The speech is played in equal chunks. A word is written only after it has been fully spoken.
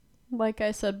Like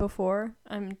I said before,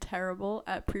 I'm terrible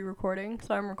at pre-recording,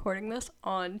 so I'm recording this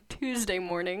on Tuesday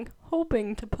morning,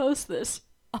 hoping to post this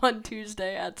on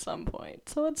Tuesday at some point.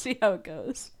 So let's see how it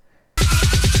goes.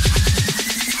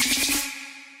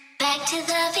 Back to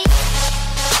the beat.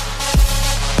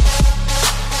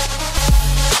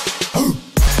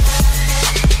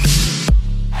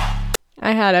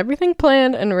 I had everything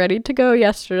planned and ready to go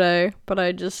yesterday, but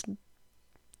I just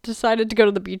decided to go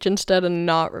to the beach instead and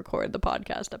not record the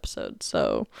podcast episode.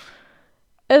 So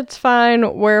it's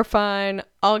fine. We're fine.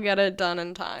 I'll get it done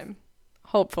in time.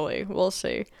 Hopefully. We'll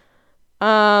see.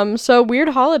 So weird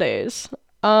holidays.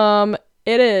 It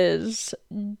is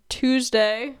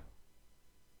Tuesday.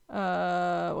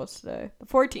 What's today? The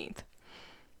 14th.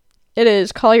 It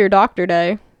is Call Your Doctor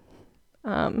Day.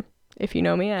 If you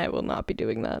know me, I will not be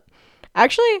doing that.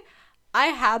 Actually, I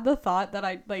had the thought that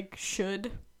I,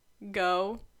 should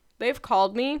go. They've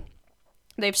called me.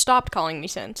 They've stopped calling me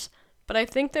since. But I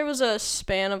think there was a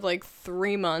span of,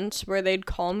 3 months where they'd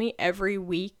call me every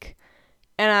week.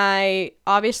 And I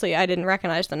didn't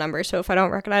recognize the number. So if I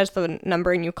don't recognize the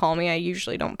number and you call me, I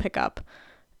usually don't pick up.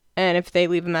 And if they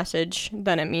leave a message,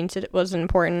 then it means it wasn't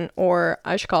important or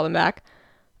I should call them back.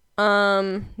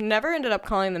 Never ended up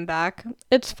calling them back.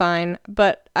 It's fine.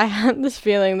 But I had this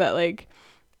feeling that,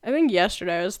 I think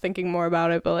yesterday I was thinking more about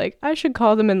it, but, I should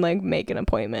call them and, make an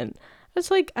appointment.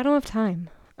 It's I don't have time.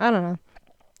 I don't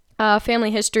know. Family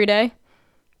History Day.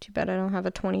 Too bad I don't have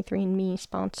a 23andMe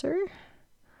sponsor.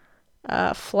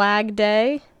 Flag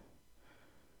Day.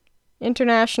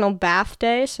 International Bath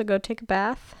Day, so go take a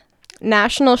bath.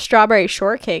 National Strawberry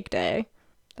Shortcake Day.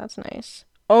 That's nice.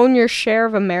 Own Your Share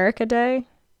of America Day.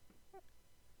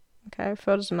 Okay,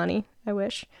 photos of money. I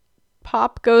wish.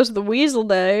 Pop Goes the Weasel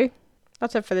Day.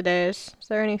 That's it for the days. Is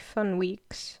there any fun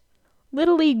weeks?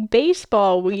 Little League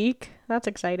Baseball Week. That's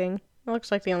exciting. It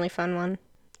looks like the only fun one.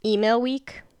 Email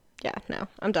Week. Yeah, no,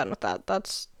 I'm done with that.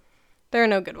 There are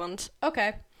no good ones.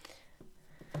 Okay.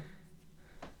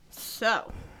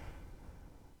 So,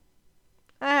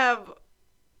 I have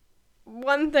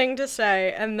one thing to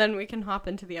say, and then we can hop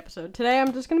into the episode. Today,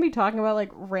 I'm just going to be talking about,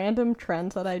 random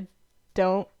trends that I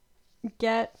don't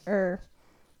get, or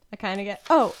I kind of get.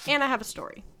 Oh, and I have a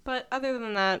story. But other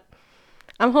than that,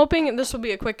 I'm hoping this will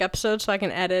be a quick episode so I can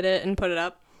edit it and put it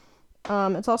up.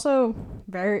 It's also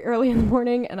very early in the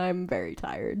morning, and I'm very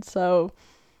tired, so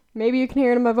maybe you can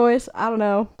hear it in my voice. I don't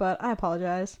know, but I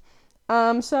apologize.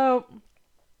 So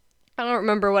I don't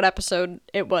remember what episode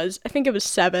it was. I think it was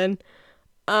 7,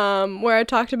 where I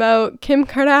talked about Kim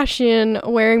Kardashian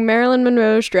wearing Marilyn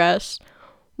Monroe's dress.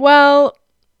 Well,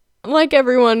 like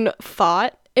everyone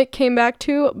thought, it came back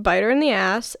to bite her in the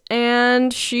ass,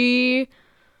 and she,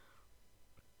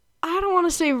 I don't want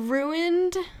to say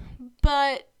ruined,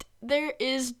 but there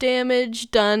is damage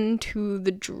done to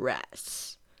the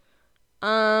dress.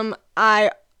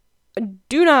 I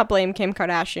do not blame Kim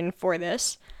Kardashian for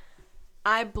this.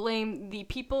 I blame the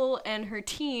people and her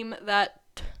team that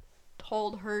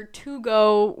told her to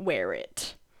go wear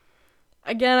it.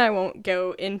 Again, I won't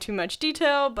go into much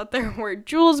detail, but there were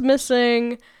jewels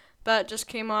missing that just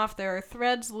came off. There are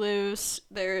threads loose.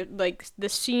 The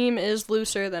seam is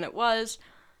looser than it was,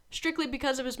 strictly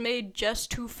because it was made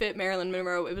just to fit Marilyn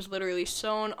Monroe. It was literally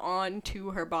sewn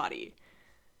onto her body.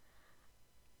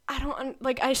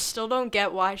 I still don't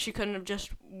get why she couldn't have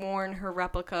just worn her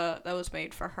replica that was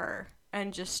made for her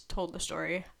and just told the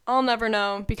story. I'll never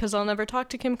know, because I'll never talk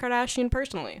to Kim Kardashian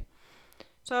personally.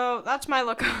 So that's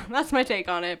that's my take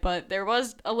on it, but there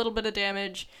was a little bit of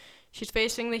damage. She's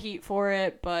facing the heat for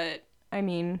it, but, I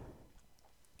mean,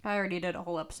 I already did a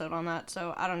whole episode on that,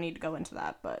 so I don't need to go into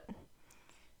that, but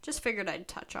just figured I'd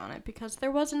touch on it, because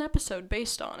there was an episode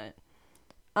based on it.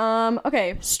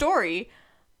 Okay, story.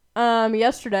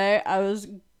 Yesterday, I was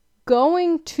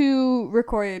going to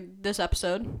record this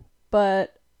episode,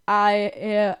 but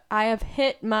I have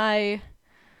hit my, I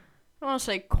don't want to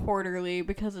say quarterly,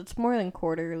 because it's more than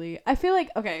quarterly. I feel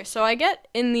okay, so I get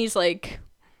in these,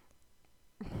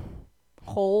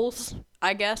 holes,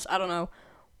 I guess, I don't know,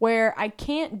 where I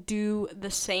can't do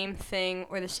the same thing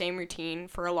or the same routine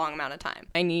for a long amount of time.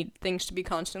 I need things to be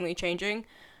constantly changing.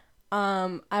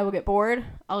 I will get bored.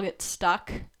 I'll get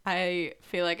stuck. I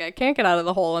feel like I can't get out of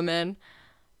the hole I'm in.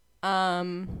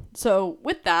 So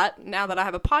with that, now that I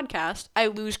have a podcast, I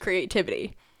lose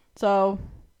creativity. So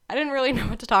I didn't really know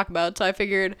what to talk about, so I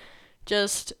figured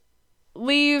just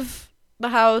leave the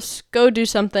house, go do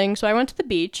something. So I went to the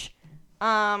beach.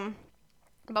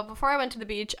 But before I went to the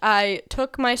beach, I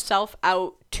took myself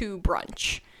out to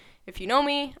brunch. If you know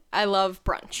me, I love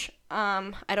brunch.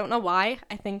 I don't know why.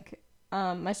 I think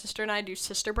my sister and I do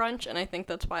sister brunch, and I think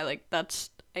that's why, I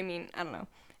don't know.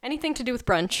 anything to do with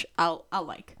brunch, I'll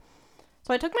like.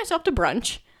 So I took myself to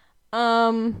brunch.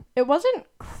 It wasn't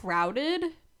crowded,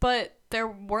 but there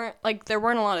weren't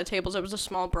a lot of tables. It was a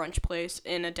small brunch place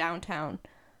in a downtown,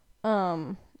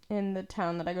 in the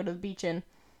town that I go to the beach in.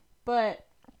 But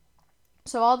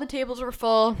so all the tables were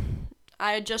full.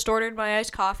 I had just ordered my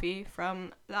iced coffee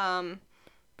from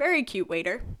very cute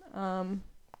waiter.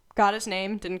 Got his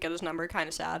name, didn't get his number, kind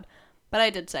of sad, but I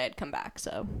did say I'd come back,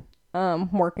 so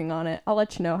working on it. I'll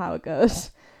let you know how it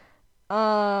goes.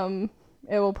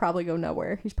 It will probably go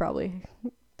nowhere. He's probably,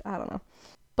 I don't know.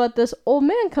 But this old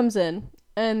man comes in,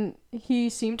 and he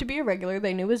seemed to be a regular.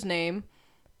 They knew his name,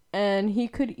 and he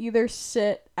could either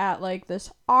sit at like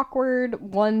this awkward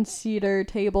one-seater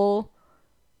table,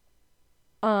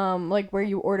 like where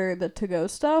you order the to-go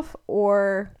stuff,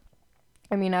 or,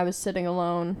 I mean, I was sitting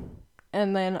alone,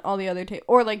 and then all the other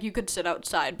or like you could sit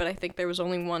outside, but I think there was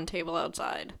only one table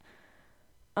outside.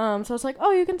 So I was like,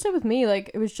 oh, you can sit with me. Like,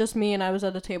 it was just me, and I was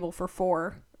at a table for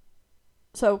 4.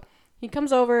 So he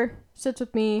comes over, sits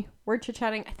with me, we're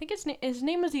chit-chatting. I think his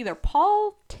name was either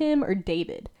Paul, Tim, or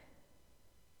David.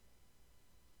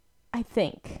 I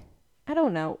think. I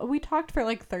don't know. We talked for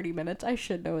like 30 minutes. I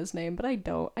should know his name, but I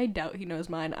don't. I doubt he knows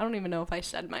mine. I don't even know if I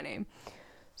said my name.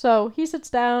 So he sits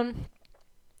down.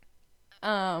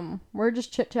 We're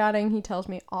just chit-chatting. He tells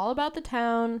me all about the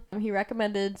town. He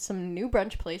recommended some new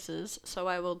brunch places, so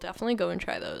I will definitely go and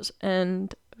try those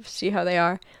and see how they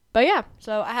are. But yeah,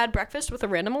 so I had breakfast with a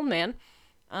random old man.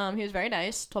 He was very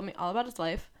nice, told me all about his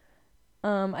life.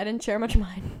 I didn't share much of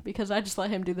mine because I just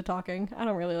let him do the talking. I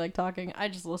don't really like talking. I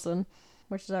just listen,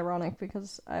 which is ironic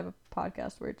because I have a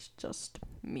podcast where it's just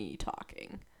me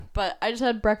talking. But I just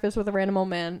had breakfast with a random old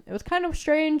man. It was kind of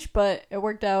strange, but it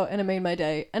worked out and it made my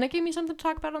day. And it gave me something to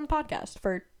talk about on the podcast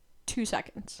for 2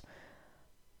 seconds.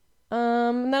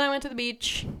 And then I went to the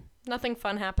beach. Nothing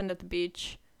fun happened at the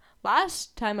beach.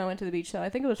 Last time I went to the beach, though, I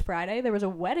think it was Friday, there was a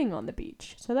wedding on the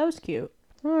beach. So that was cute.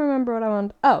 I don't remember what I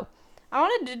wanted. Oh, I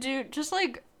wanted to do just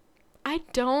like, I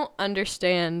don't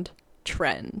understand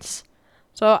trends.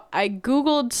 So I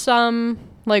Googled some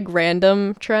like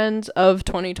random trends of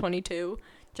 2022.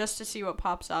 Just to see what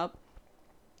pops up.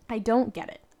 I don't get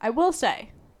it. I will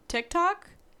say, TikTok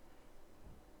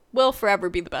will forever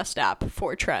be the best app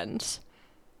for trends.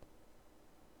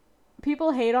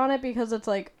 People hate on it because it's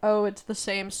like, oh, it's the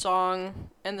same song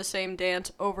and the same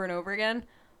dance over and over again.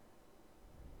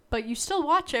 But you still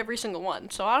watch every single one,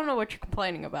 so I don't know what you're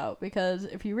complaining about, because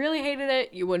if you really hated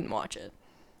it, you wouldn't watch it.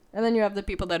 And then you have the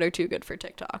people that are too good for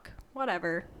TikTok.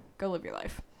 Whatever. Go live your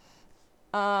life.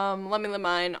 Let me live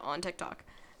mine on TikTok.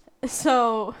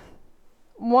 So,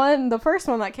 the first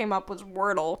one that came up was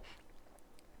Wordle.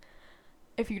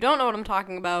 If you don't know what I'm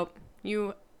talking about,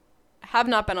 you have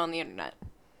not been on the internet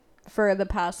for the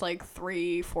past,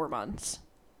 3-4 months.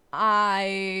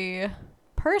 I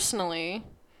personally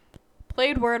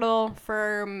played Wordle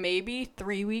for maybe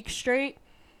 3 weeks straight.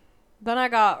 Then I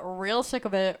got real sick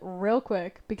of it real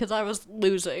quick because I was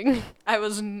losing. I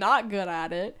was not good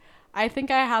at it. I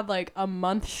think I had a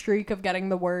month streak of getting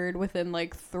the word within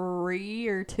 3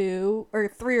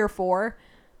 or 4.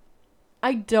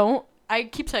 I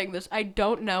keep saying this, I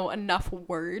don't know enough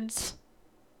words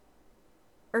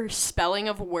or spelling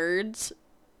of words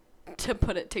to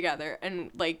put it together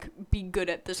and be good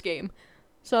at this game.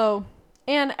 So,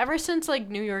 and ever since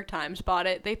New York Times bought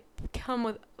it, they come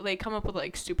up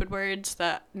with stupid words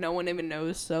that no one even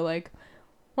knows. So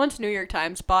once New York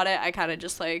Times bought it, I kind of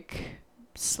just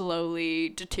slowly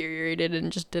deteriorated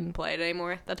and just didn't play it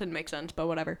anymore. That didn't make sense, but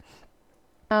whatever.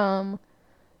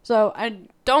 So I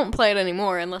don't play it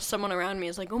anymore unless someone around me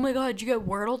is like, oh my god, did you get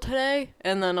Wordle today?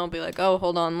 And then I'll be like, oh,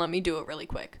 hold on, let me do it really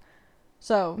quick.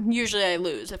 So usually I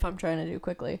lose if I'm trying to do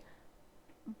quickly.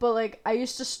 But I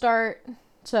used to start,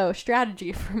 so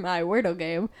strategy for my Wordle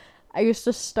game, I used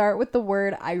to start with the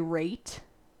word irate.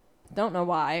 Don't know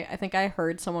why. I think I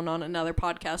heard someone on another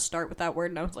podcast start with that word,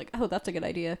 and I was like, oh, that's a good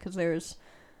idea, because there's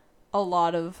a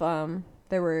lot of,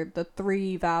 there were the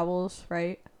 3 vowels,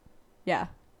 right? Yeah,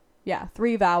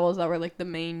 3 vowels that were, the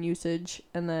main usage,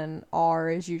 and then R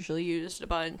is usually used a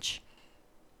bunch.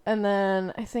 And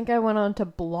then I think I went on to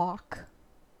block,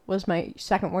 was my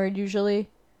second word usually.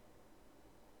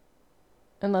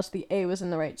 Unless the A was in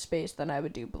the right space, then I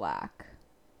would do black.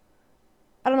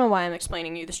 I don't know why I'm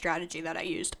explaining you the strategy that I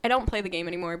used. I don't play the game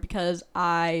anymore because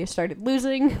I started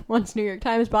losing once New York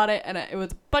Times bought it, and it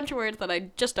was a bunch of words that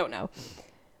I just don't know.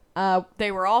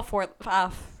 They were all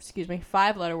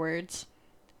 5-letter words,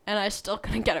 and I still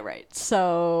couldn't get it right.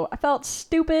 So I felt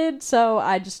stupid, so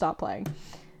I just stopped playing.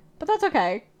 But that's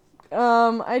okay.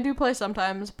 I do play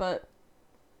sometimes, but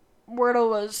Wordle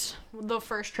was the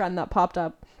first trend that popped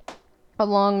up.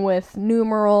 along with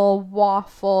numeral,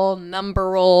 waffle,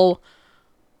 numberal.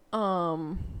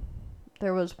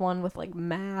 There was one with like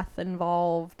math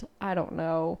involved. I don't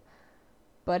know.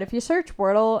 But if you search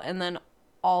Wordle and then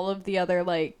all of the other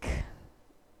like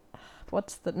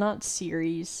not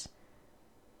series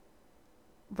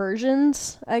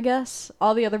versions, I guess.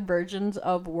 All the other versions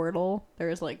of Wordle.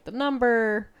 There's like the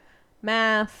number,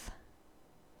 math.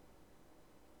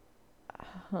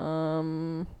 I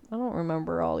don't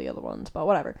remember all the other ones, but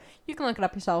whatever. You can look it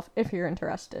up yourself if you're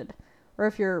interested. Or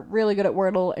if you're really good at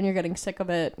Wordle and you're getting sick of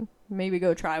it, maybe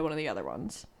go try one of the other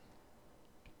ones.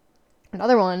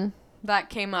 Another one that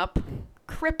came up,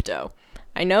 crypto.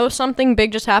 I know something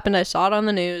big just happened. I saw it on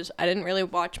the news. I didn't really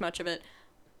watch much of it.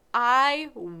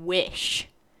 I wish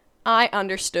I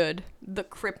understood the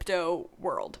crypto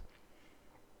world.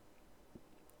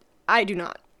 I do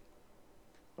not.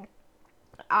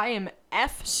 I am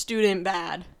F student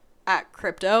bad at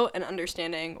crypto and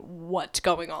understanding what's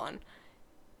going on.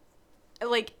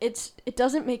 Like, it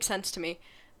doesn't make sense to me.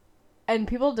 And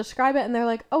people describe it and they're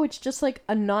like, oh, it's just like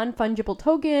a non-fungible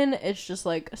token. It's just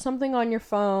like something on your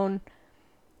phone.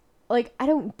 Like, I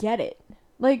don't get it.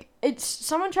 Like,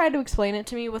 someone tried to explain it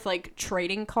to me with like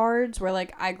trading cards, where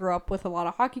like I grew up with a lot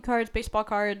of hockey cards, baseball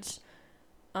cards.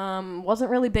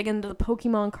 Wasn't really big into the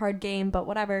Pokemon card game, but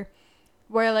whatever.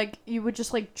 Where like you would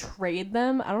just like trade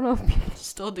them. I don't know if people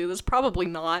still do this, probably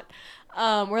not.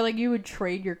 Where like you would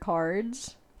trade your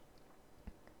cards.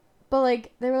 But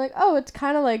like they were like, oh, it's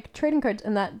kind of like trading cards,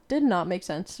 and that did not make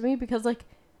sense to me because like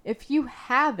if you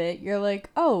have it, you're like,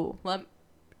 oh,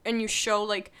 and you show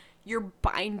like your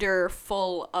binder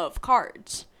full of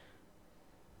cards.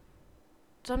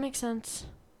 Does that make sense?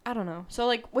 I don't know. So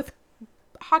like with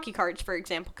hockey cards, for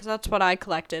example, because that's what I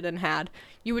collected and had,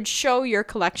 you would show your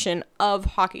collection of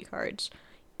hockey cards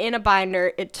in a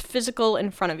binder. It's physical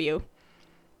in front of you.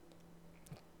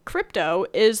 Crypto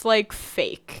is like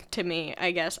fake to me, I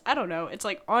guess. I don't know. It's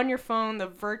like on your phone, the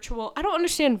virtual. I don't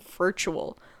understand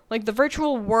virtual. Like the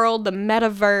virtual world, the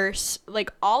metaverse,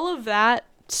 like all of that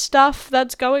stuff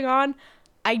that's going on,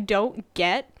 I don't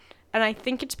get. And I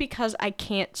think it's because I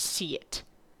can't see it.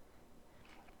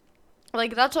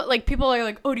 Like, that's what, like, people are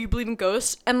like, oh, do you believe in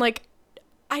ghosts? And, like,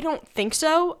 I don't think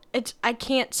so. I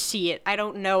can't see it. I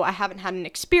don't know. I haven't had an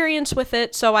experience with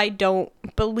it, so I don't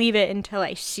believe it until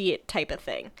I see it type of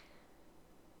thing.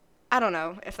 I don't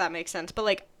know if that makes sense. But,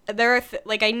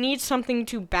 like, I need something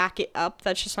to back it up.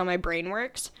 That's just how my brain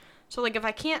works. So, like, if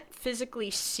I can't physically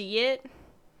see it,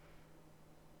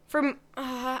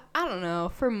 I don't know.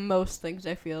 For most things,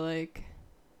 I feel like.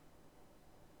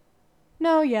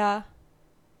 No, yeah.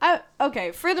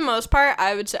 Okay, for the most part,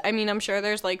 I would say, I mean, I'm sure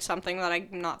there's, like, something that I'm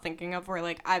not thinking of where,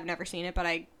 like, I've never seen it, but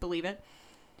I believe it.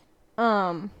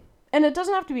 And it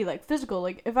doesn't have to be, like, physical.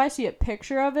 Like, if I see a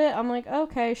picture of it, I'm like,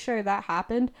 okay, sure, that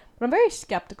happened. But I'm very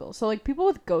skeptical. So, like, people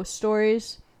with ghost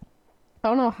stories, I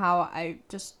don't know how I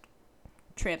just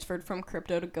transferred from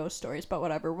crypto to ghost stories, but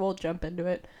whatever, we'll jump into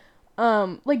it.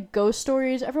 Like, ghost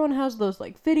stories, everyone has those,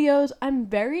 like, videos. I'm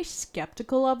very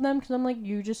skeptical of them, because I'm like,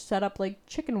 you just set up, like,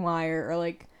 chicken wire, or,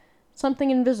 like,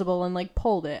 something invisible and like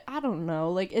pulled it. I don't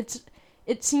know. Like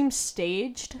it seems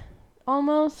staged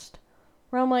almost.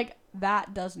 Where I'm like,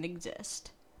 that doesn't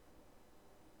exist.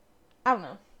 I don't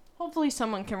know. Hopefully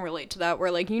someone can relate to that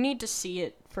where like you need to see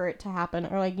it for it to happen,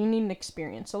 or like you need an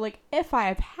experience. So like if I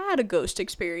have had a ghost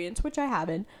experience, which I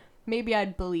haven't, maybe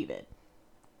I'd believe it.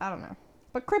 I don't know.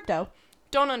 But crypto,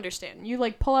 don't understand. You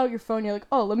like pull out your phone, you're like,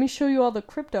 oh, let me show you all the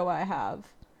crypto I have.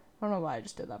 I don't know why I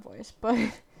just did that voice, but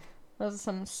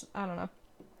I don't know.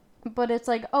 But it's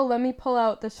like, oh, let me pull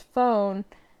out this phone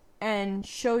and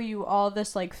show you all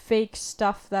this, like, fake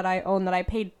stuff that I own that I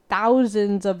paid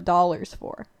thousands of dollars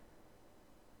for.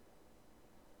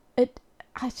 It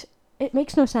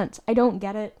makes no sense. I don't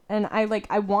get it. And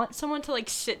I want someone to, like,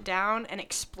 sit down and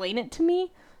explain it to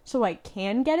me so I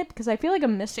can get it, because I feel like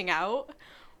I'm missing out.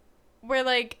 Where,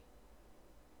 like,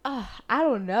 I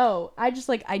don't know. I just,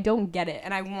 like, I don't get it.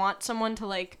 And I want someone to,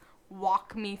 like,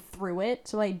 walk me through it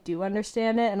so I do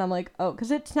understand it, and I'm like, oh, because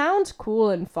it sounds cool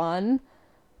and fun,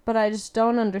 but I just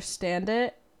don't understand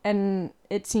it, and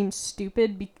it seems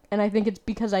stupid, and I think it's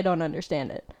because I don't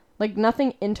understand it. Like,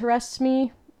 nothing interests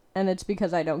me, and it's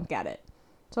because I don't get it.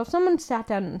 So if someone sat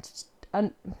down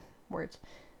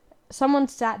someone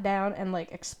sat down and,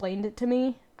 like, explained it to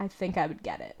me, I think I would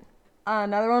get it.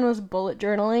 Another one was bullet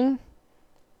journaling.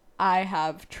 I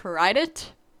have tried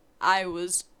it. I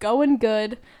was going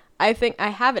good. I think I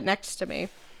have it next to me.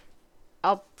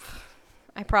 I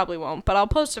probably won't, but I'll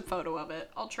post a photo of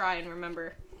it. I'll try and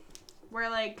remember.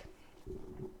 Where, like,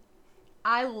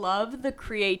 I love the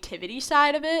creativity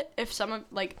side of it. If someone,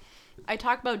 like, I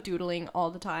talk about doodling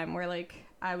all the time, where, like,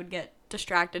 I would get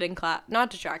distracted in class. Not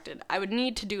distracted. I would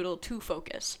need to doodle to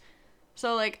focus.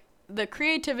 So, like, the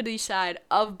creativity side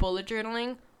of bullet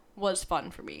journaling was fun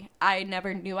for me. I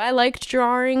never knew I liked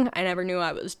drawing. I never knew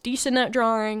I was decent at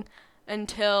drawing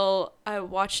until I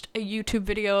watched a YouTube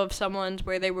video of someone's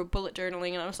where they were bullet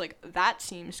journaling, and I was like, that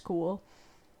seems cool.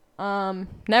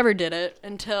 Never did it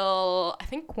until, I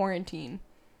think, quarantine.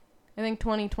 I think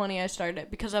 2020 I started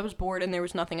it because I was bored and there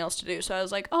was nothing else to do. So I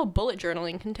was like, oh, bullet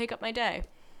journaling can take up my day.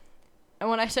 And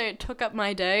when I say it took up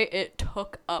my day, it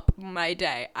took up my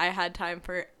day. I had time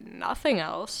for nothing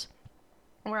else,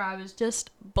 where I was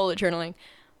just bullet journaling.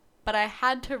 But I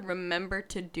had to remember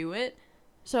to do it,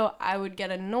 so I would get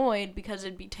annoyed because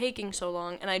it'd be taking so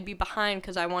long, and I'd be behind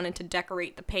because I wanted to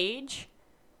decorate the page.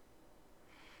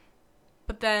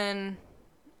 But then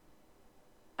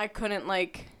I couldn't,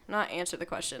 like, not answer the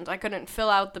questions. I couldn't fill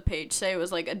out the page. Say it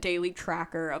was, like, a daily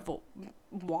tracker of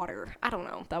water. I don't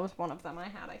know. That was one of them I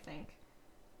had, I think.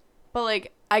 But,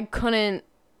 like, I couldn't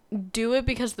do it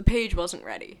because the page wasn't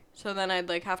ready. So then I'd,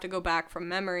 like, have to go back from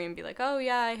memory and be like, oh,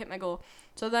 yeah, I hit my goal.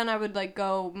 So then I would, like,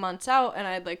 go months out and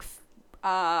I'd, like,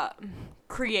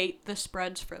 create the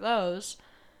spreads for those.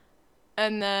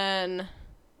 And then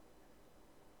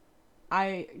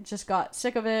I just got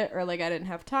sick of it, or, like, I didn't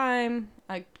have time.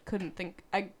 I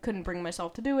couldn't bring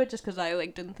myself to do it just because I,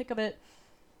 like, didn't think of it.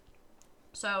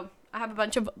 So I have a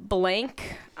bunch of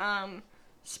blank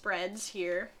spreads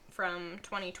here from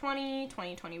 2020,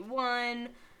 2021,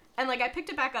 and, like, I picked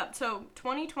it back up. So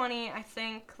 2020, I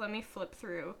think, let me flip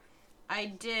through. I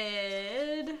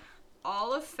did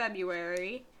all of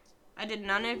February. I did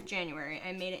none of January.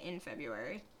 I made it in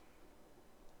February.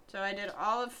 So I did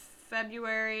all of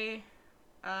February,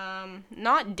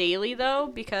 not daily,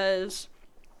 though, because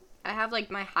I have,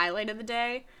 like, my highlight of the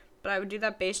day, but I would do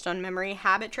that based on memory.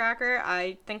 Habit tracker,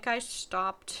 I think I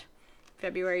stopped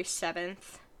February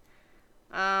 7th.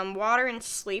 Water and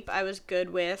sleep, I was good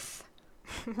with.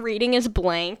 Reading is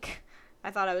blank.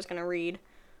 I thought I was going to read.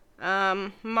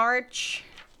 March,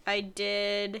 I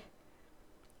did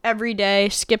every day,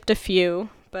 skipped a few,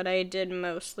 but I did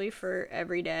mostly for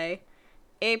every day.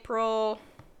 April,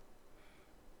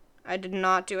 I did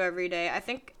not do every day. I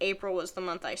think April was the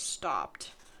month I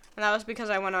stopped. And that was because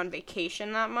I went on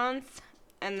vacation that month.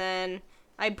 And then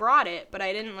I brought it, but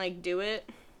I didn't, like, do it.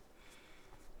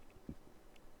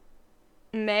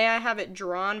 May, I have it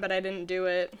drawn, but I didn't do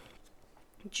it.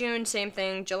 June, same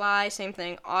thing. July, same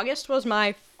thing. August was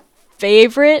my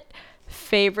favorite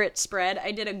spread.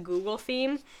 I did a Google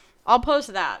theme. I'll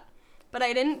post that. But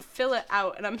I didn't fill it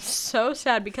out, and I'm so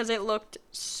sad because it looked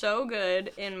so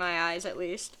good, in my eyes at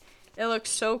least. It looked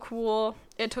so cool.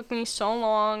 It took me so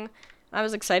long. I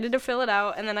was excited to fill it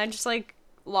out, and then I just, like,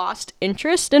 lost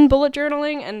interest in bullet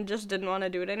journaling and just didn't want to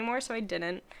do it anymore, so I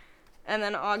didn't. And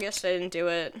then August, I didn't do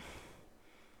it.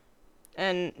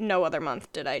 And no other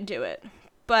month did I do it.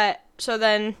 But, so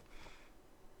then,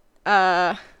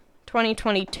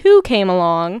 2022 came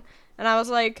along, and I was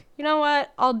like, you know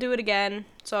what, I'll do it again.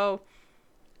 So,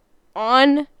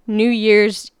 on New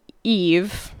Year's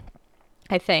Eve,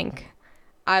 I think,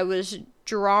 I was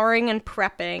drawing and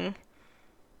prepping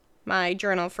my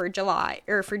journal for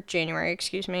January,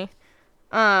 excuse me.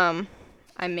 I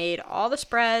made all the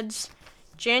spreads.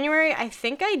 January, I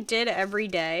think I did every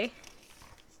day.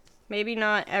 Maybe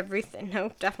not everything.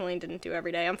 Nope, definitely didn't do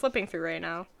every day. I'm flipping through right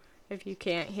now, if you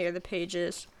can't hear the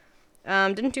pages.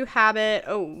 Didn't do habit.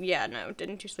 Oh, yeah, no,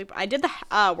 didn't do sleep. I did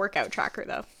the workout tracker,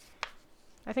 though.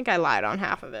 I think I lied on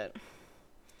half of it.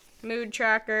 Mood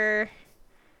tracker.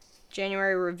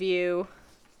 January review.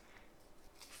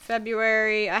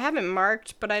 February, I haven't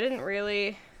marked, but I didn't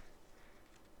really.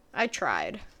 I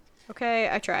tried. Okay,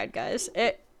 I tried, guys.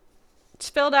 It's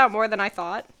filled out more than I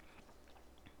thought.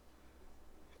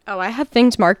 Oh, I have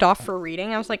things marked off for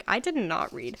reading. I was like, I did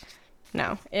not read.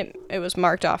 No, it was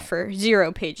marked off for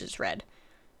 0 pages read.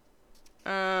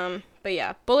 But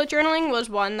yeah, bullet journaling was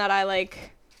one that I,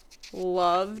 like,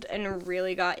 loved and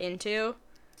really got into.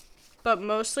 But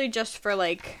mostly just for,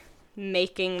 like,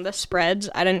 making the spreads.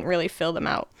 I didn't really fill them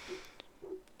out.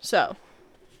 So,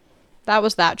 that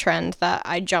was that trend that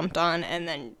I jumped on and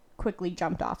then quickly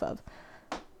jumped off of.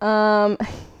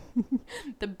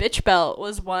 The bitch belt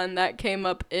was one that came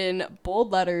up in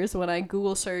bold letters when I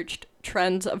Google searched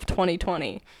trends of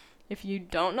 2020. If you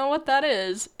don't know what that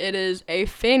is, it is a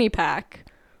fanny pack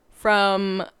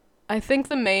from, I think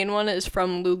the main one is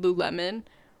from Lululemon,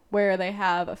 where they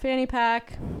have a fanny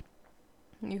pack.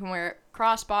 You can wear it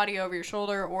crossbody over your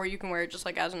shoulder, or you can wear it just,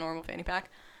 like, as a normal fanny pack.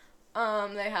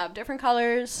 They have different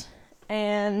colors,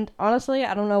 and honestly,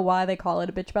 I don't know why they call it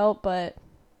a bitch belt, but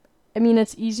I mean,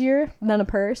 it's easier than a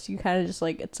purse. You kind of just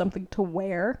like, it's something to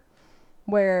wear.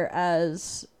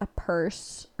 Whereas a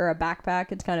purse or a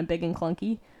backpack, it's kind of big and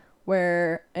clunky.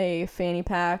 Where a fanny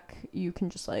pack, you can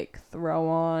just like throw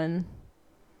on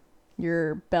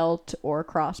your belt or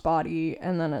crossbody,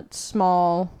 and then it's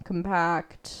small,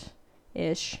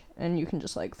 compact-ish, and you can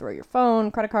just like throw your phone,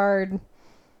 credit card,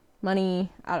 money,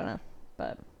 I don't know.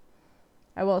 But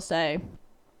I will say,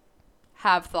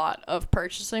 have thought of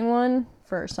purchasing one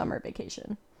for summer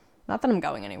vacation. Not that I'm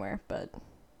going anywhere, but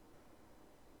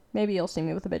maybe you'll see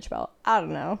me with a bitch belt. I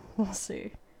don't know. We'll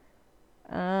see.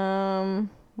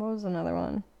 What was another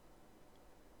one?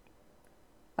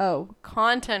 Oh,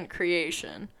 content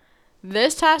creation.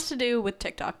 This has to do with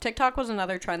TikTok. TikTok was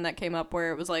another trend that came up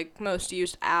where it was like most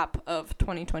used app of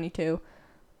 2022.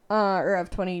 Or of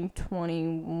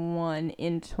 2021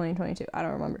 into 2022. I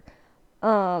don't remember.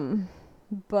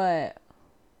 But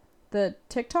the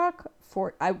TikTok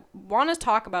I want to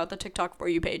talk about the TikTok For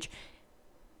You page.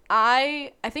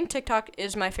 I think TikTok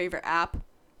is my favorite app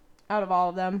out of all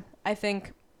of them. I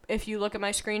think if you look at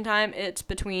my screen time, it's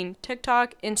between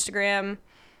TikTok, Instagram,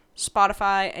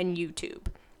 Spotify, and YouTube.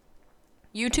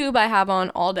 YouTube I have on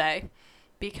all day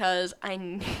because I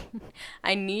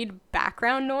need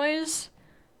background noise.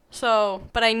 So,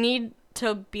 but I need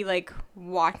to be like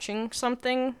watching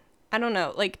something. I don't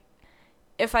know. Like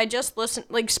if I just listen,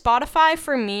 like Spotify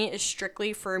for me is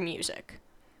strictly for music.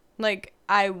 Like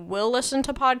I will listen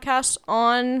to podcasts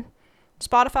on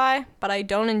Spotify, but I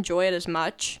don't enjoy it as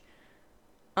much.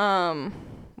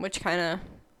 Which kind of,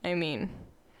 I mean,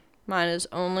 mine is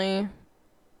only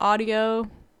audio,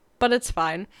 but it's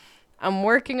fine. I'm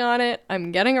working on it.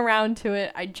 I'm getting around to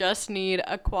it. I just need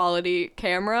a quality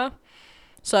camera.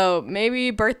 So maybe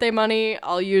birthday money,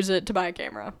 I'll use it to buy a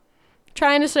camera.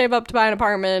 Trying to save up to buy an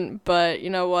apartment, but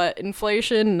you know what?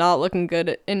 Inflation not looking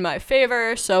good in my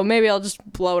favor, so maybe I'll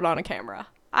just blow it on a camera.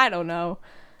 I don't know.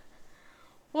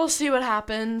 We'll see what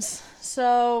happens.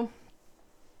 So,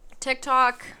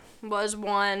 TikTok was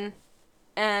one,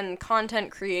 and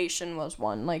content creation was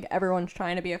one. Like, everyone's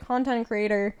trying to be a content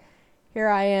creator. Here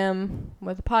I am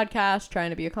with a podcast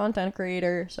trying to be a content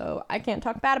creator, so I can't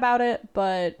talk bad about it,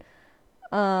 but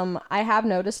I have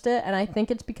noticed it, and I think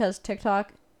it's because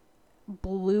TikTok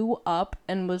blew up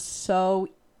and was so,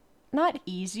 not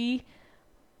easy,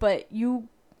 but you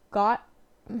got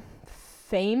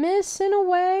famous in a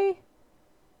way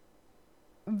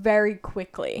very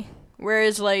quickly.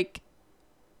 Whereas, like,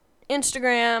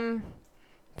 Instagram,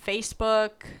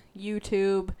 Facebook,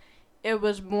 YouTube, it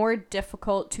was more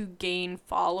difficult to gain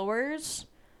followers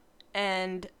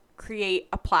and create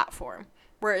a platform.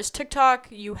 Whereas TikTok,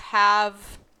 you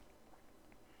have,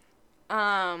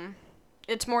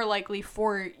 it's more likely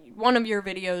for one of your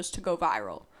videos to go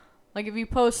viral. Like, if you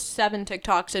post 7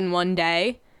 TikToks in one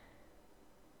day,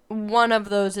 one of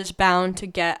those is bound to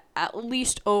get at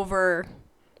least over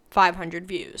 500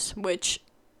 views, which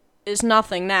is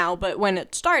nothing now, but when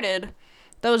it started,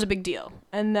 that was a big deal.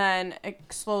 And then it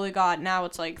slowly got, now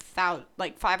it's like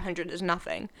 500 is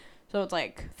nothing. So it's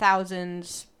like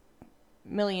thousands,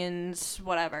 millions,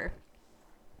 whatever.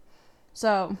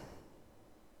 So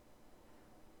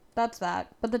that's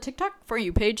that. But the TikTok For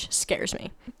You page scares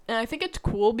me. And I think it's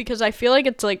cool because I feel like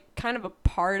it's like kind of a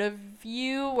part of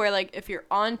you where like if you're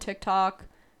on TikTok,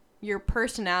 your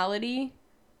personality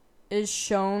is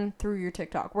shown through your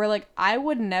TikTok. Where like I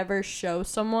would never show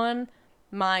someone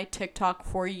my TikTok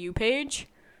For You page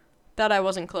that I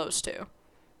wasn't close to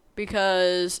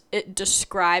because it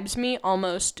describes me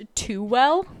almost too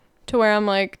well to where I'm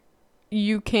like,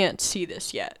 you can't see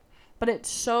this yet. But it's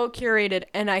so curated,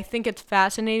 and I think it's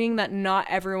fascinating that not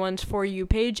everyone's For You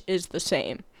page is the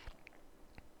same.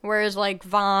 Whereas, like,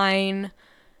 Vine,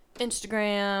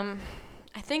 Instagram,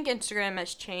 I think Instagram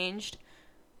has changed.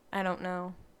 I don't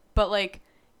know. But, like,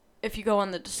 if you go on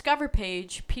the Discover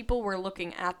page, people were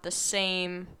looking at the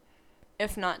same,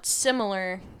 if not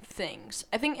similar, things.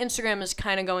 I think Instagram is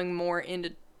kind of going more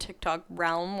into TikTok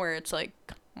realm, where it's, like,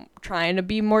 trying to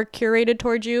be more curated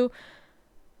towards you.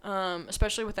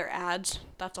 Especially with their ads.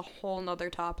 That's a whole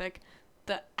nother topic.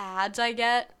 The ads I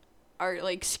get are,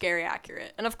 like, scary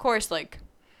accurate. And, of course, like,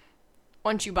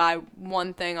 once you buy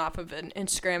one thing off of an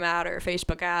Instagram ad or a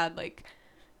Facebook ad, like,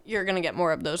 you're gonna get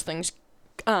more of those things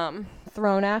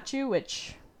thrown at you,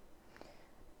 which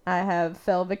I have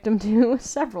fell victim to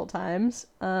several times.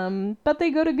 But they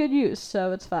go to good use,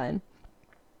 so it's fine.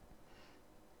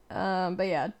 But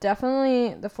yeah,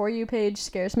 definitely the For You page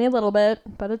scares me a little bit,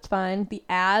 but it's fine. The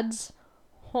ads,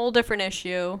 whole different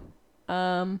issue.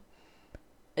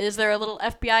 Is there a little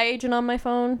FBI agent on my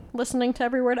phone listening to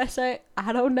every word I say?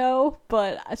 I don't know,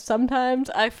 but sometimes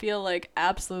I feel like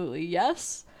absolutely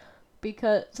yes.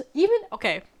 Because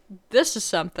okay, this is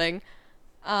something.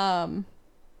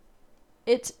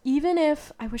 It's even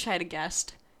if, I wish I had a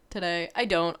guest today. I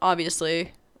don't,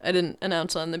 obviously. I didn't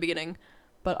announce that in the beginning.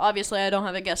 But obviously I don't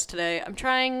have a guest today. I'm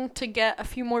trying to get a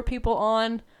few more people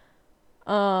on.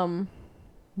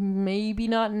 Maybe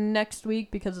not next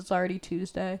week because it's already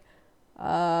Tuesday.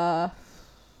 I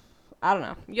don't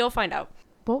know. You'll find out.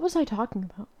 What was I talking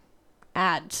about?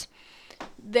 Ads.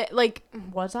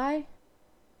 Was I?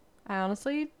 I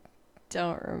honestly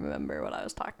don't remember what I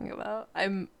was talking about.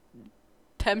 I'm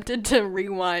tempted to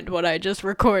rewind what I just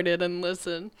recorded and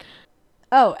listen.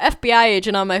 Oh, FBI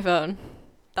agent on my phone.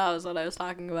 That was what I was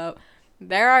talking about.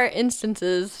 There are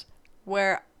instances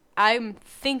where I'm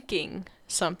thinking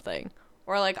something,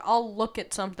 or like I'll look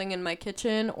at something in my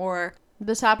kitchen, or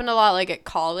this happened a lot like at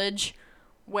college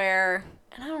where,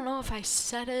 and I don't know if I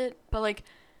said it, but like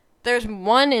there's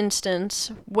one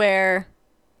instance where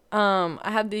I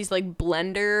have these like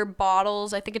blender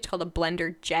bottles. I think it's called a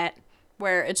blender jet,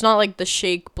 where it's not like the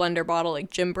shake blender bottle, like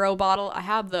Jim Bro bottle. I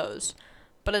have those,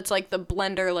 but it's like the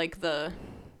blender, like the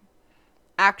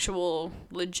actual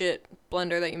legit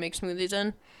blender that you make smoothies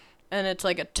in, and it's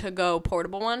like a to-go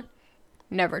portable one.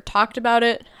 Never talked about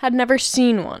it, had never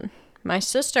seen one. My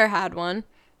sister had one.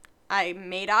 I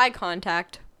made eye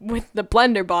contact with the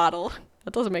blender bottle.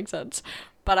 That doesn't make sense.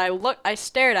 But I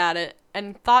stared at it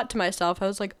and thought to myself, I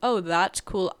was like, oh, that's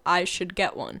cool, I should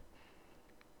get one.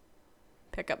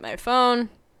 Pick up my phone.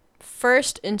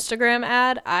 First Instagram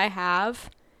ad I have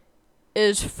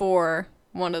is for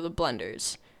one of the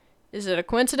blenders. Is it a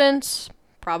coincidence?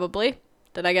 Probably.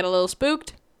 Did I get a little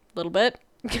spooked? A little bit.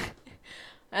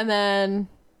 And then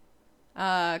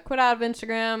quit out of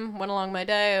Instagram, went along my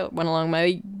day, went along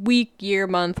my week, year,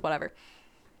 month, whatever.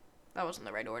 That wasn't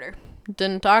the right order.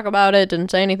 Didn't talk about it,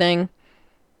 didn't say anything.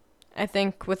 I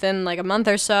think within like a month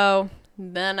or so,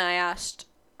 then I asked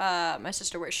my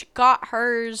sister where she got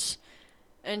hers,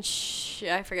 and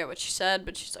I forget what she said,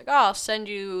 but she's like, oh, I'll send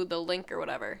you the link or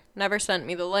whatever. Never sent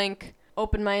me the link.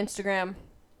 Opened my Instagram.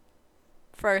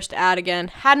 First ad again.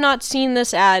 Had not seen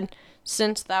this ad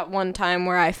since that one time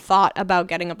where I thought about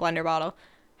getting a blender bottle.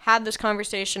 Had this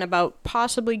conversation about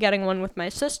possibly getting one with my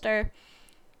sister,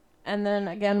 and then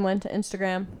again went to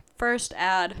Instagram. First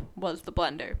ad was the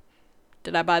blender.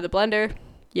 Did I buy the blender?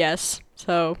 Yes.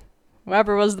 So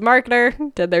whoever was the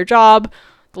marketer did their job.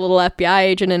 The little FBI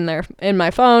agent in my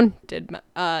phone did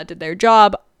their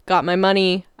job. Got my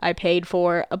money. I paid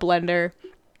for a blender.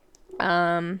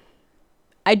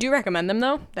 I do recommend them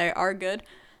though. They are good.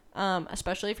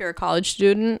 Especially if you're a college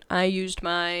student. I used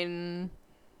mine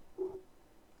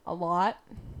a lot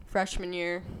freshman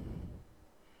year,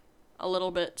 a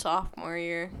little bit sophomore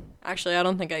year. Actually, I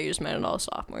don't think I used mine at all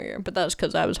sophomore year, but that's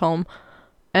because I was home.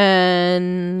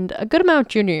 And a good amount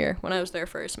junior year when I was there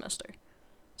for a semester.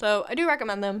 So I do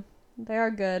recommend them. They are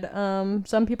good.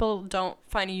 Some people don't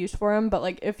find a use for them, but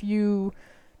like if you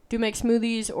do make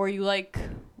smoothies or you like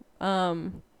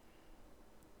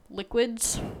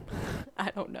liquids,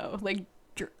 I don't know, like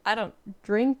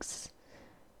drinks.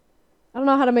 I don't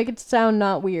know how to make it sound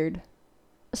not weird.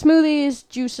 Smoothies,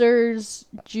 juicers,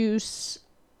 juice.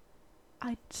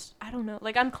 I don't know.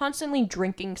 Like I'm constantly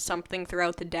drinking something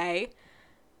throughout the day,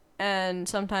 and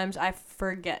sometimes I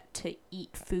forget to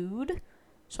eat food,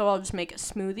 so I'll just make a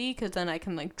smoothie because then I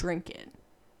can like drink it.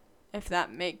 If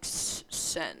that makes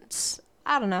sense.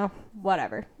 I don't know.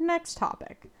 Whatever. Next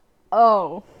topic.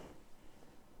 Oh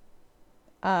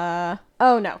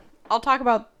no. I'll talk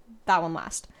about that one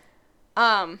last.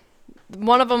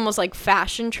 One of them was like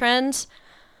fashion trends.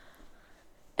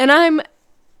 And I'm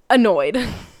annoyed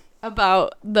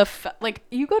about like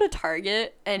you go to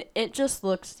Target and it just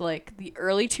looks like the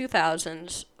early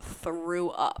 2000s threw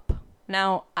up.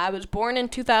 Now, I was born in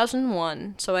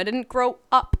 2001, so I didn't grow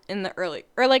up in the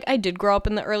I did grow up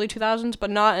in the early 2000s, but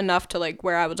not enough to like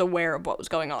where I was aware of what was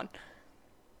going on.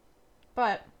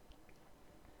 But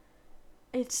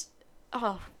it's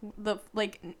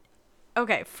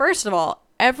okay, first of all,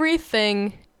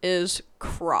 everything is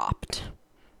cropped.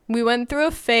 We went through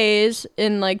a phase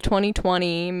in like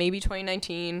 2020, maybe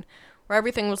 2019, where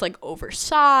everything was like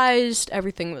oversized,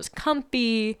 everything was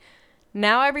comfy.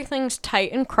 Now everything's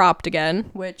tight and cropped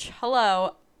again, which,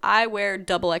 hello, I wear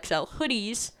XXL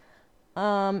hoodies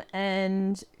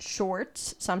and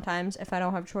shorts. Sometimes if I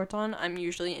don't have shorts on, I'm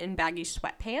usually in baggy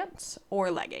sweatpants or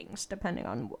leggings, depending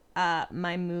on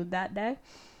my mood that day.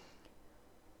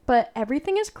 But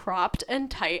everything is cropped and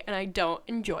tight, and I don't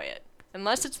enjoy it.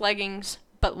 Unless it's leggings,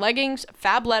 but leggings,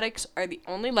 Fabletics are the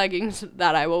only leggings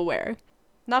that I will wear.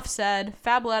 Enough said.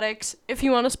 Fabletics, if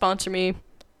you want to sponsor me,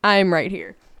 I'm right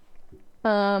here.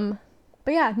 But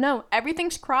yeah, no,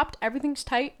 everything's cropped, everything's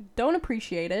tight. Don't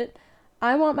appreciate it.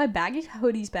 I want my baggy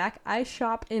hoodies back. I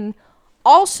shop in.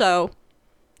 Also,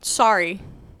 sorry,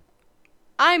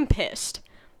 I'm pissed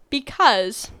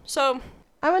because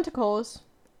I went to Kohl's.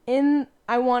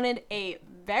 I wanted a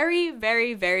very,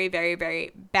 very, very, very,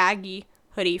 very baggy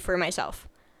hoodie for myself.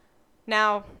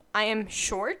 Now, I am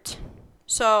short,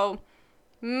 so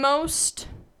most,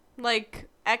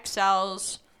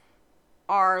 XLs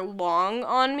are long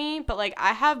on me, but,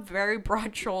 I have very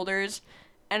broad shoulders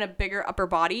and a bigger upper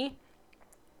body.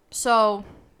 So,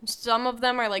 some of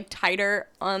them are, tighter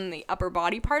on the upper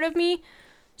body part of me.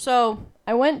 So,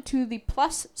 I went to the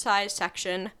plus size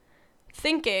section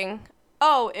thinking,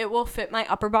 oh, it will fit my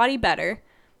upper body better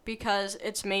because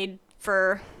it's made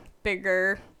for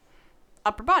bigger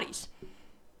upper bodies.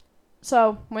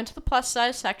 So, went to the plus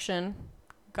size section,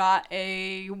 got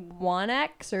a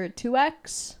 1X or a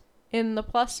 2X in the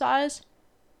plus size,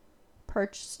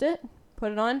 purchased it,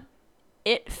 put it on.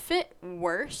 It fit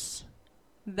worse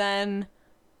than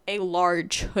a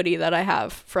large hoodie that I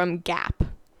have from Gap.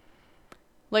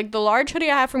 The large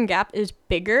hoodie I have from Gap is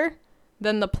bigger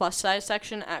than the plus size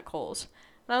section at Kohl's.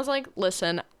 And I was like,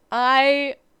 listen,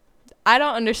 I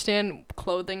don't understand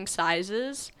clothing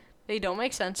sizes. They don't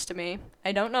make sense to me.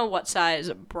 I don't know what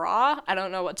size bra. I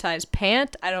don't know what size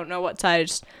pant. I don't know what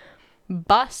size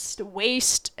bust,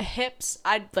 waist, hips.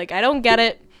 I don't get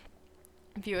it.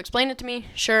 If you explain it to me,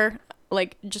 sure.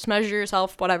 Just measure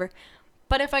yourself, whatever.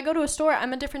 But if I go to a store,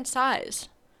 I'm a different size.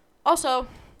 Also,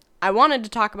 I wanted to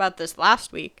talk about this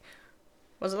last week.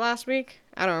 Was it last week?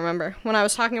 I don't remember. When I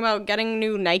was talking about getting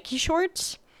new Nike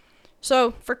shorts.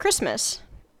 So, for Christmas,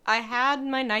 I had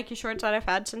my Nike shorts that I've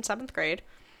had since 7th grade.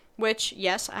 Which,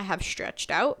 yes, I have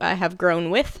stretched out. I have grown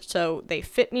with, so they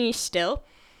fit me still.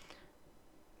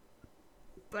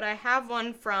 But I have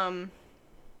one from,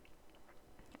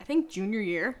 I think, junior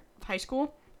year of high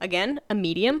school. Again, a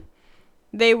medium.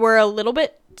 They were a little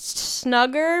bit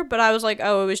snugger, but I was like,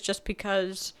 oh, it was just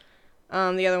because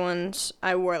the other ones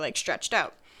I wore, stretched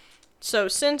out. So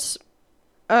since,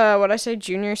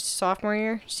 junior, sophomore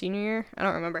year, senior year? I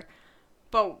don't remember.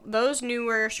 But those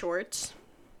newer shorts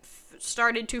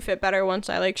started to fit better once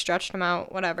I stretched them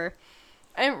out, whatever.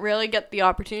 I didn't really get the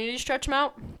opportunity to stretch them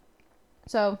out.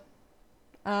 So,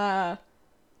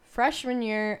 freshman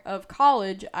year of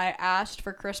college, I asked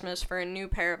for Christmas for a new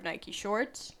pair of Nike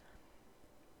shorts.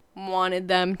 Wanted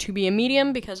them to be a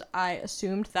medium because I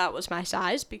assumed that was my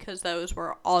size because those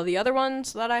were all the other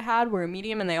ones that I had were a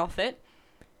medium and they all fit.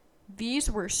 These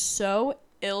were so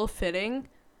ill-fitting.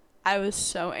 I was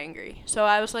so angry. So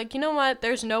I was like, you know what?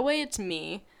 There's no way it's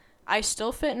me. I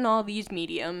still fit in all these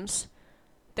mediums.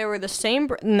 They were the same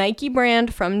Nike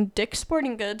brand from Dick's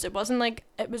Sporting Goods. It wasn't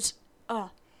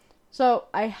So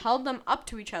I held them up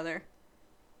to each other.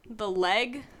 The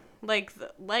leg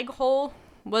hole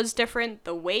was different.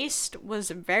 The waist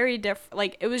was very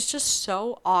different. It was just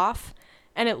so off.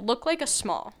 And it looked like a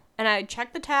small. And I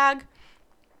checked the tag.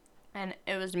 And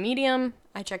it was medium.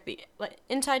 I checked the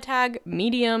inside tag.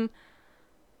 Medium.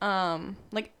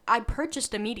 I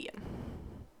purchased a medium.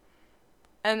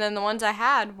 And then the ones I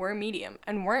had were medium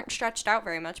and weren't stretched out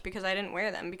very much because I didn't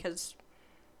wear them because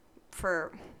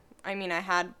I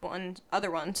had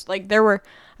other ones.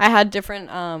 I had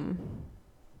different,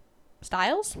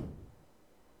 styles?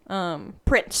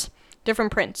 Prints.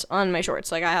 Different prints on my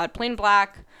shorts. I had plain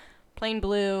black, plain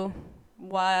blue,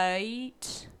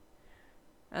 white,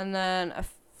 and then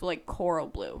coral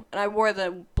blue. And I wore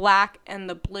the black and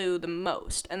the blue the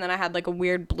most. And then I had a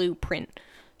weird blue print.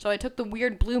 So I took the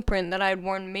weird blueprint that I had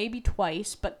worn maybe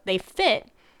twice, but they fit,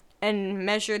 and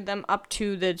measured them up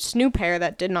to this new pair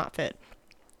that did not fit.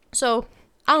 So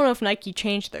I don't know if Nike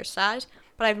changed their size,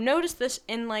 but I've noticed this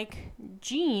in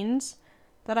jeans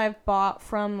that I've bought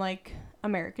from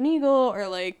American Eagle or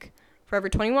Forever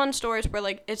 21 stores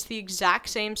where it's the exact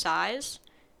same size,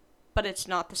 but it's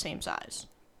not the same size.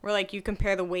 Where you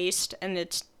compare the waist and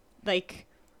it's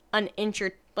an inch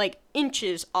or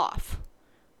inches off.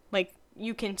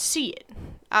 You can see it.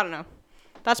 I don't know.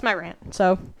 That's my rant.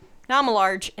 So, now I'm a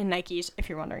large in Nikes, if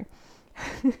you're wondering.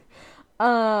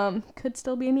 Could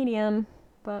still be a medium,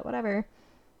 but whatever.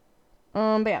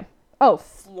 But yeah. Oh,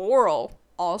 floral.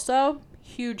 Also,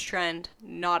 huge trend.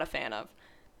 Not a fan of.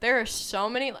 There are so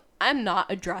many. I'm not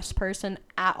a dress person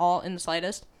at all in the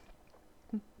slightest.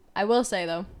 I will say,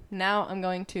 though, now I'm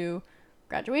going to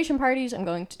graduation parties. I'm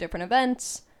going to different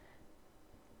events.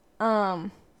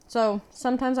 So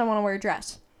sometimes I want to wear a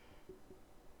dress.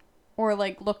 or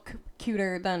like look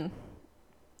cuter than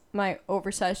my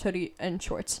oversized hoodie and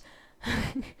shorts.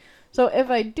 So if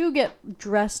I do get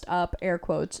dressed up, air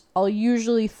quotes, I'll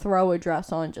usually throw a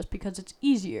dress on just because it's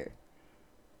easier.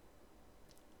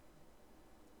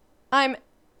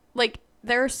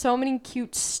 There are so many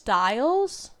cute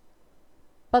styles,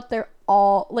 but they're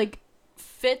all, like,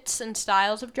 fits and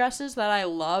styles of dresses that I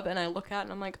love, and I look at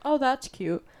and I'm like, oh, that's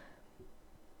cute.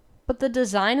 But the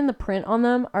design and the print on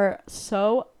them are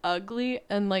so ugly,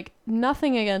 and, like,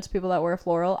 nothing against people that wear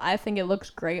floral. I think it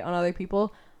looks great on other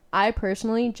people. I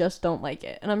personally just don't like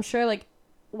it. And I'm sure, like,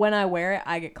 when I wear it,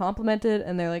 I get complimented,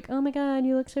 and they're like, oh my god,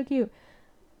 you look so cute.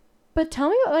 But tell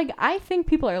me, like, I think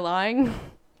people are lying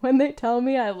when they tell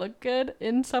me I look good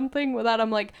in something that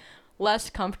I'm, like, less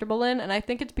comfortable in. And I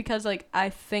think it's because, like, I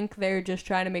think they're just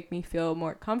trying to make me feel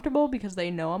more comfortable because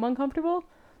they know I'm uncomfortable.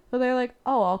 So they're like,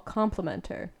 oh, I'll compliment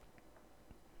her.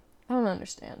 I don't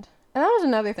understand. And that was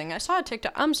another thing. I saw a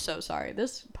TikTok. I'm so sorry.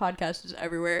 This podcast is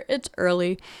everywhere. It's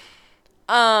early.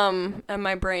 And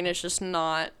my brain is just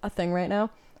not a thing right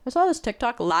now. I saw this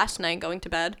TikTok last night going to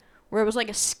bed where it was like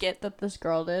a skit that this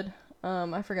girl did.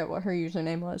 I forget what her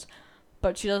username was,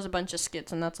 but she does a bunch of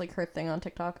skits, and that's like her thing on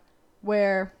TikTok,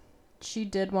 where she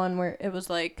did one where it was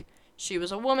like she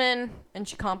was a woman and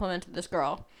she complimented this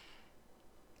girl.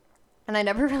 And I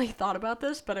never really thought about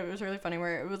this, but it was really funny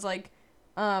where it was like,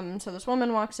 so this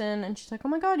woman walks in and she's like, oh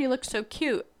my god, you look so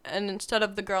cute. And instead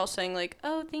of the girl saying like,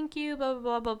 oh, thank you, blah, blah,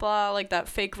 blah, blah, blah, like that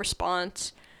fake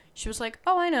response, she was like,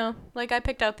 oh, I know. Like, I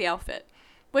picked out the outfit.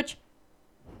 Which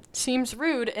seems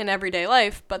rude in everyday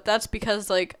life, but that's because,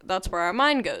 like, that's where our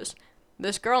mind goes.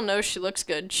 This girl knows she looks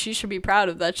good. She should be proud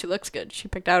of that she looks good. She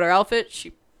picked out her outfit.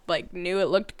 She, like, knew it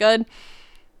looked good.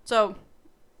 So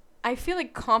I feel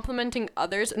like complimenting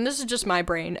others, and this is just my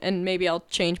brain, and maybe I'll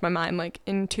change my mind, like,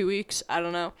 in 2 weeks. I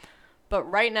don't know. But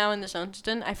right now in this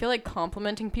instant, I feel like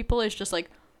complimenting people is just,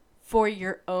 like, for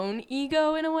your own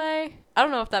ego in a way. I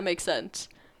don't know if that makes sense.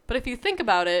 But if you think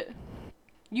about it,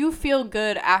 you feel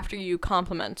good after you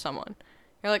compliment someone.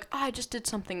 You're like, oh, I just did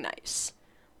something nice.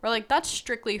 Or, like, that's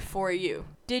strictly for you.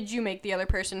 Did you make the other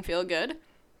person feel good?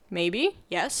 Maybe.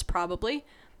 Yes, probably.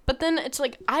 But then it's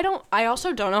like, I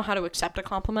also don't know how to accept a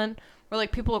compliment. Or,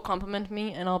 like, people will compliment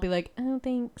me and I'll be like, oh,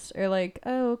 thanks. Or, like,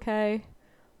 oh, okay.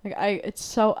 Like,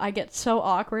 I get so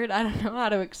awkward. I don't know how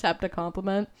to accept a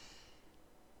compliment.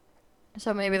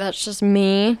 So maybe that's just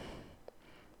me.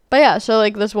 But yeah, so,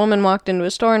 like, this woman walked into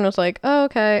a store and was like, oh,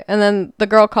 okay. And then the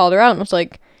girl called her out and was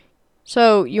like,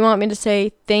 so you want me to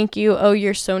say thank you? Oh,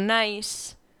 you're so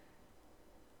nice.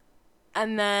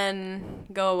 And then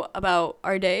go about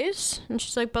our days. And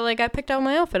she's like, but, like, I picked out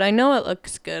my outfit. I know it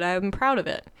looks good. I'm proud of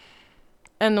it.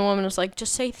 And the woman was like,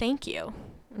 just say thank you.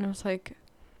 And I was like,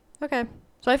 okay.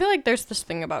 So I feel like there's this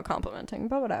thing about complimenting,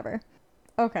 but whatever.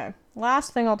 Okay,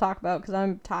 last thing I'll talk about because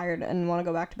I'm tired and want to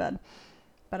go back to bed.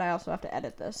 But I also have to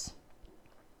edit this.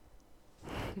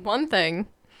 One thing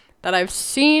that I've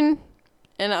seen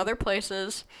in other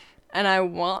places and I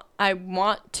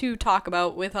want to talk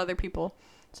about with other people.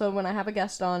 So when I have a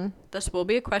guest on, this will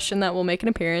be a question that will make an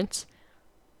appearance,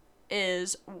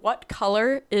 is what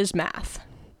color is math?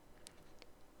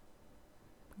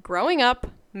 Growing up,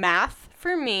 math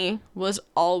for me was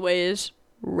always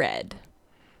red.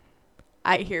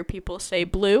 I hear people say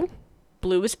blue.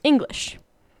 Blue is English,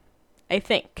 I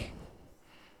think.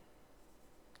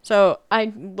 So I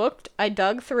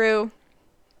dug through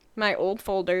my old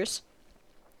folders.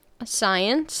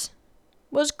 Science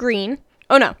was green.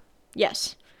 Oh no,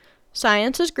 yes.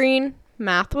 Science is green,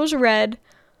 math was red,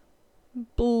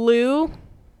 blue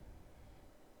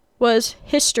was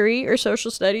history or social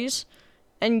studies,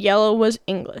 and yellow was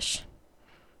English.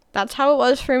 That's how it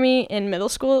was for me in middle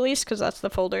school, at least, because that's the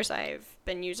folders I've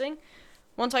been using.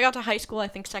 Once I got to high school, I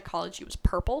think psychology was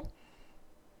purple.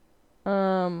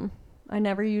 I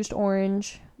never used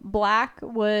orange. Black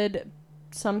would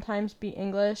sometimes be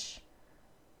English,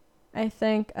 I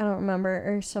think. I don't remember.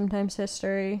 Or sometimes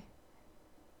history.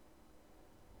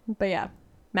 But yeah,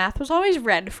 math was always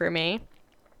red for me.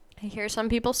 I hear some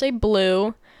people say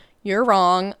blue. You're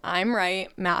wrong. I'm right.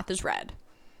 Math is red.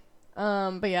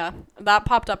 But yeah, that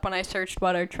popped up when I searched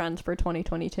what are trends for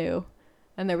 2022,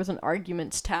 and there was an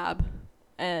arguments tab,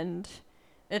 and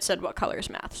it said what color is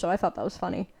math, so I thought that was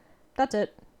funny. That's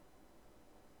it.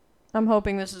 I'm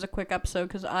hoping this is a quick episode,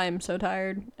 because I'm so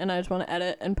tired, and I just want to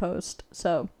edit and post,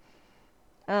 so,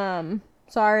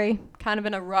 sorry, kind of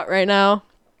in a rut right now,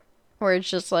 where it's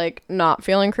just, like, not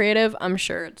feeling creative. I'm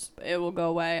sure it will go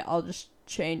away. I'll just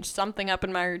change something up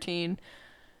in my routine,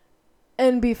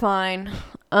 and be fine.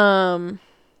 But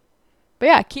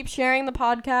yeah, keep sharing the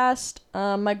podcast.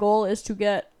 My goal is to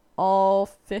get all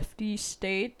 50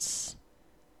 states.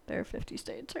 There are 50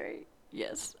 states, right?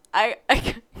 Yes.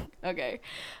 Okay.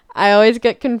 I always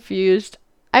get confused.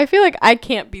 I feel like I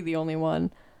can't be the only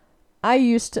one.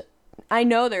 I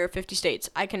know there are 50 states.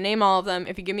 I can name all of them.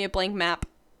 If you give me a blank map,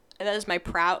 that is my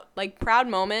proud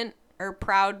moment or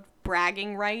proud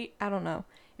bragging right. I don't know.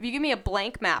 If you give me a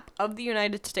blank map of the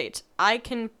United States, I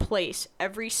can place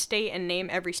every state and name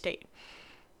every state,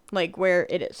 like where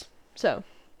it is. So,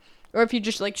 or if you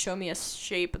just like show me a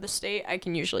shape of the state, I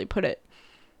can usually put a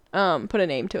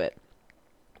name to it.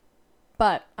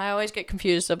 But I always get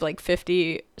confused of like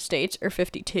 50 states or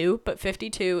 52, but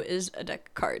 52 is a deck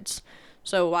of cards.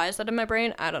 So why is that in my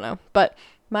brain? I don't know. But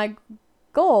my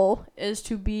goal is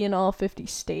to be in all 50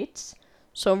 states.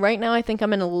 So right now I think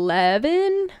I'm in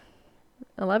 11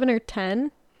 or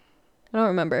 10. I don't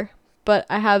remember. But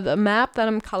I have a map that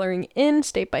I'm coloring in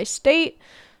state by state.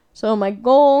 So my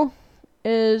goal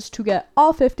is to get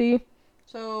all 50.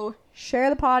 So share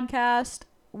the podcast.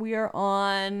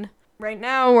 Right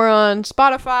now we're on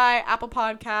Spotify, Apple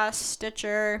Podcasts,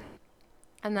 Stitcher,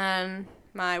 and then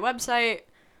my website.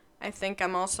 I think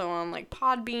I'm also on like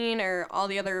Podbean or all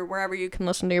the other wherever you can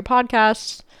listen to your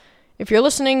podcasts. If you're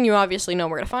listening, you obviously know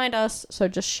where to find us, so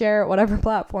just share whatever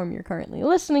platform you're currently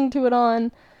listening to it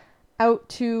on out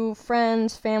to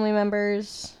friends, family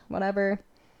members, whatever.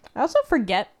 I also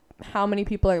forget how many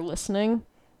people are listening.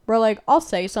 Where like I'll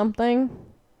say something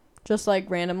just like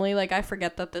randomly, like I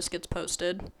forget that this gets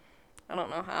posted. I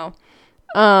don't know how.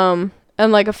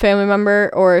 And like a family member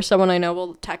or someone I know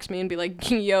will text me and be like,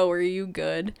 "Yo, are you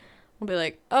good?" I'll be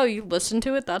like, "Oh, you listened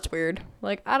to it? That's weird."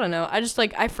 Like, I don't know. I just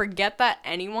like I forget that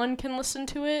anyone can listen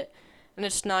to it, and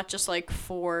it's not just like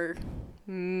for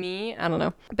me. I don't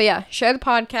know. But yeah, share the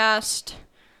podcast,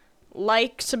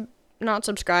 not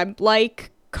subscribe,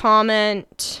 like,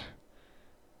 comment,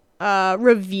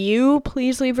 review.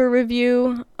 Please leave a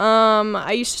review.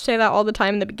 I used to say that all the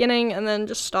time in the beginning and then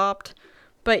just stopped.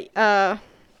 But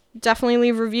definitely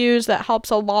leave reviews. That helps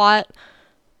a lot.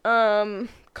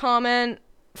 Comment.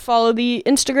 Follow the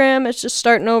Instagram. It's just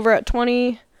starting over at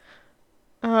 20.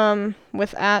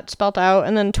 With @ spelt out.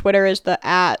 And then Twitter is the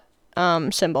 @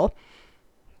 symbol.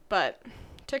 But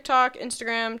TikTok,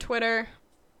 Instagram, Twitter,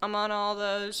 I'm on all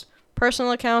those.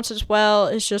 Personal accounts as well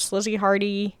is just Lizzie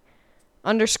Hardy _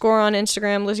 on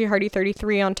Instagram, Lizzie Hardy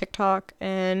 33 on TikTok,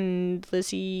 and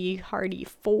Lizzie Hardy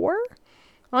 4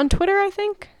 on Twitter, I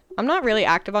think. I'm not really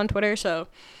active on Twitter, so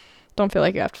don't feel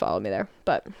like you have to follow me there.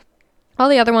 But all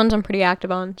the other ones I'm pretty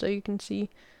active on, so you can see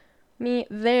me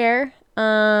there.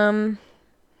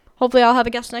 Hopefully I'll have a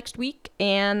guest next week,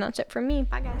 and that's it from me.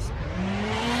 Bye, guys.